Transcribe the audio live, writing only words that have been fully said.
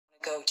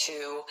go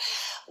to,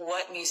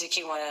 what music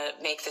you want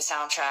to make the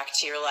soundtrack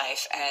to your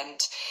life. And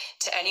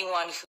to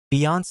anyone who...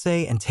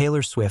 Beyoncé and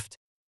Taylor Swift,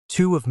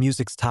 two of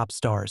music's top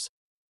stars,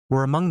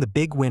 were among the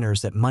big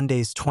winners at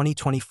Monday's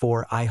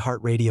 2024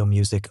 iHeartRadio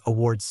Music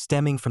Awards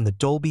stemming from the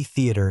Dolby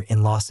Theater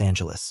in Los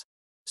Angeles.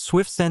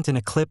 Swift sent in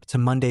a clip to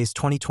Monday's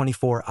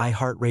 2024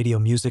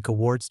 iHeartRadio Music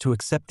Awards to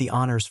accept the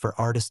honors for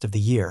Artist of the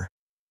Year,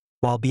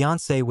 while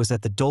Beyoncé was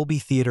at the Dolby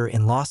Theater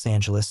in Los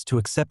Angeles to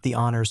accept the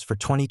honors for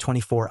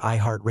 2024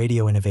 iHeart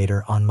Radio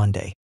Innovator on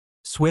Monday.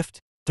 Swift,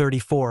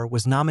 34,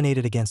 was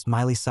nominated against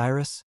Miley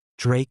Cyrus,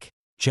 Drake,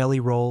 Jelly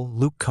Roll,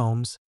 Luke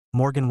Combs,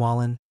 Morgan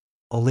Wallen,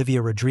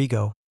 Olivia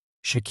Rodrigo,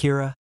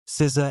 Shakira,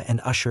 SZA,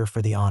 and Usher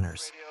for the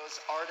honors. Radio's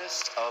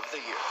Artist of the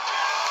Year.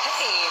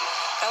 Hey,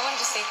 I wanted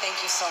to say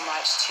thank you so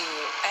much to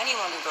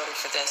anyone who voted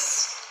for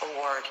this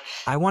award.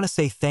 I want to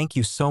say thank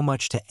you so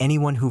much to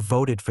anyone who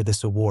voted for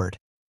this award,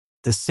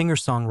 the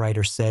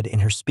singer-songwriter said in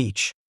her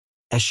speech,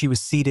 as she was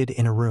seated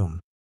in a room.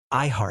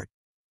 iHeart,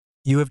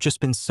 you have just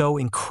been so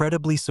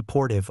incredibly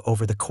supportive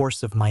over the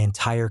course of my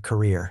entire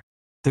career.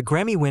 The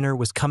Grammy winner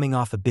was coming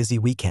off a busy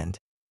weekend,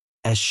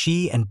 as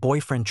she and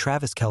boyfriend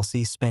Travis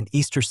Kelce spent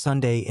Easter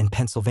Sunday in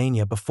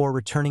Pennsylvania before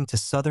returning to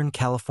Southern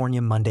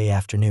California Monday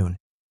afternoon,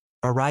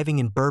 arriving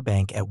in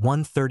Burbank at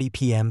 1:30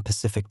 p.m.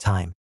 Pacific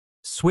Time.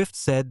 Swift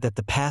said that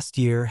the past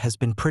year has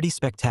been pretty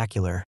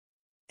spectacular,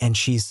 and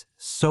she's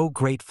so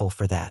grateful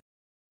for that.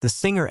 The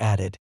singer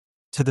added,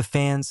 "To the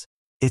fans,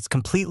 it's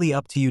completely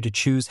up to you to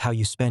choose how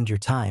you spend your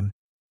time,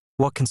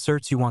 what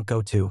concerts you want to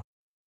go to,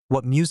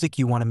 what music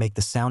you want to make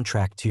the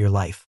soundtrack to your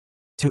life.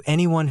 To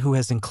anyone who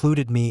has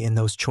included me in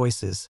those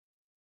choices,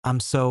 I'm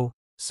so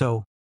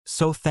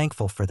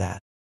thankful for that."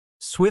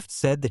 Swift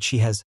said that she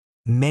has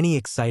many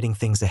exciting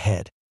things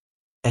ahead,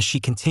 as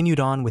she continued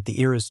on with the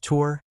Eras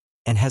Tour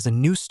and has a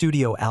new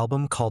studio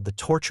album called The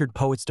Tortured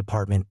Poets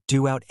Department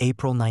due out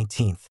April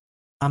 19th.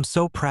 "I'm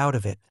so proud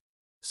of it,"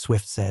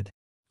 Swift said.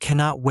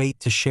 "Cannot wait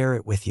to share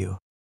it with you.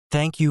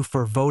 Thank you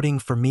for voting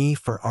for me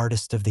for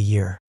Artist of the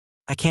Year.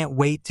 I can't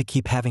wait to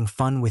keep having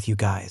fun with you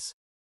guys.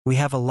 We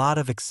have a lot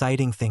of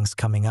exciting things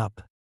coming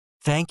up.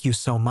 Thank you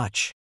so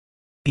much."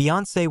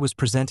 Beyoncé was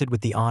presented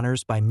with the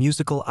honors by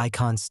musical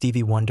icon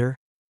Stevie Wonder,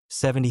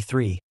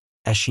 73,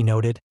 as she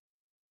noted,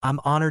 "I'm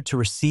honored to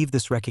receive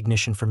this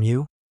recognition from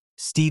you,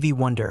 Stevie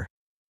Wonder.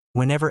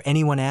 Whenever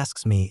anyone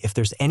asks me if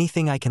there's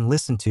anything I can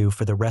listen to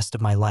for the rest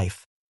of my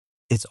life,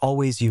 it's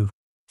always you.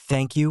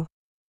 Thank you.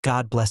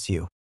 God bless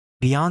you."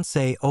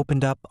 Beyoncé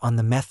opened up on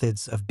the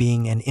methods of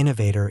being an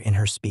innovator in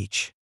her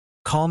speech.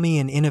 "Call me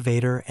an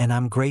innovator and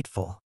I'm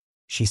grateful,"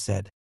 she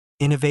said.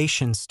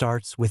 "Innovation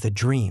starts with a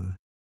dream.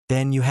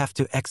 Then you have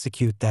to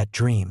execute that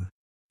dream.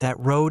 That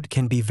road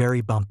can be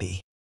very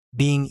bumpy.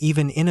 Being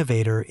even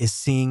innovator is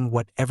seeing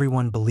what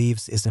everyone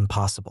believes is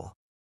impossible.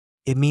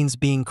 It means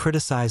being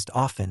criticized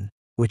often,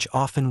 which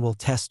often will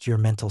test your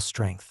mental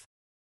strength."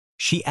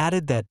 She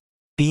added that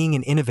being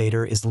an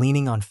innovator is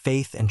leaning on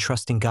faith and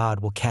trusting God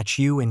will catch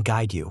you and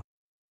guide you,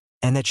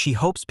 and that she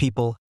hopes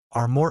people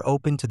are more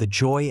open to the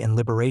joy and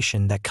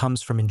liberation that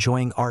comes from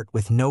enjoying art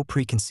with no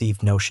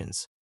preconceived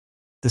notions.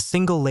 The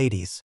single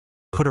ladies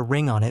put a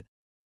ring on it.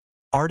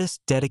 Artist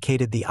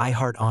dedicated the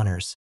iHeart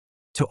honors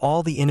to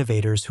all the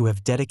innovators who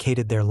have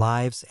dedicated their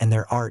lives and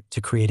their art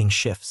to creating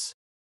shifts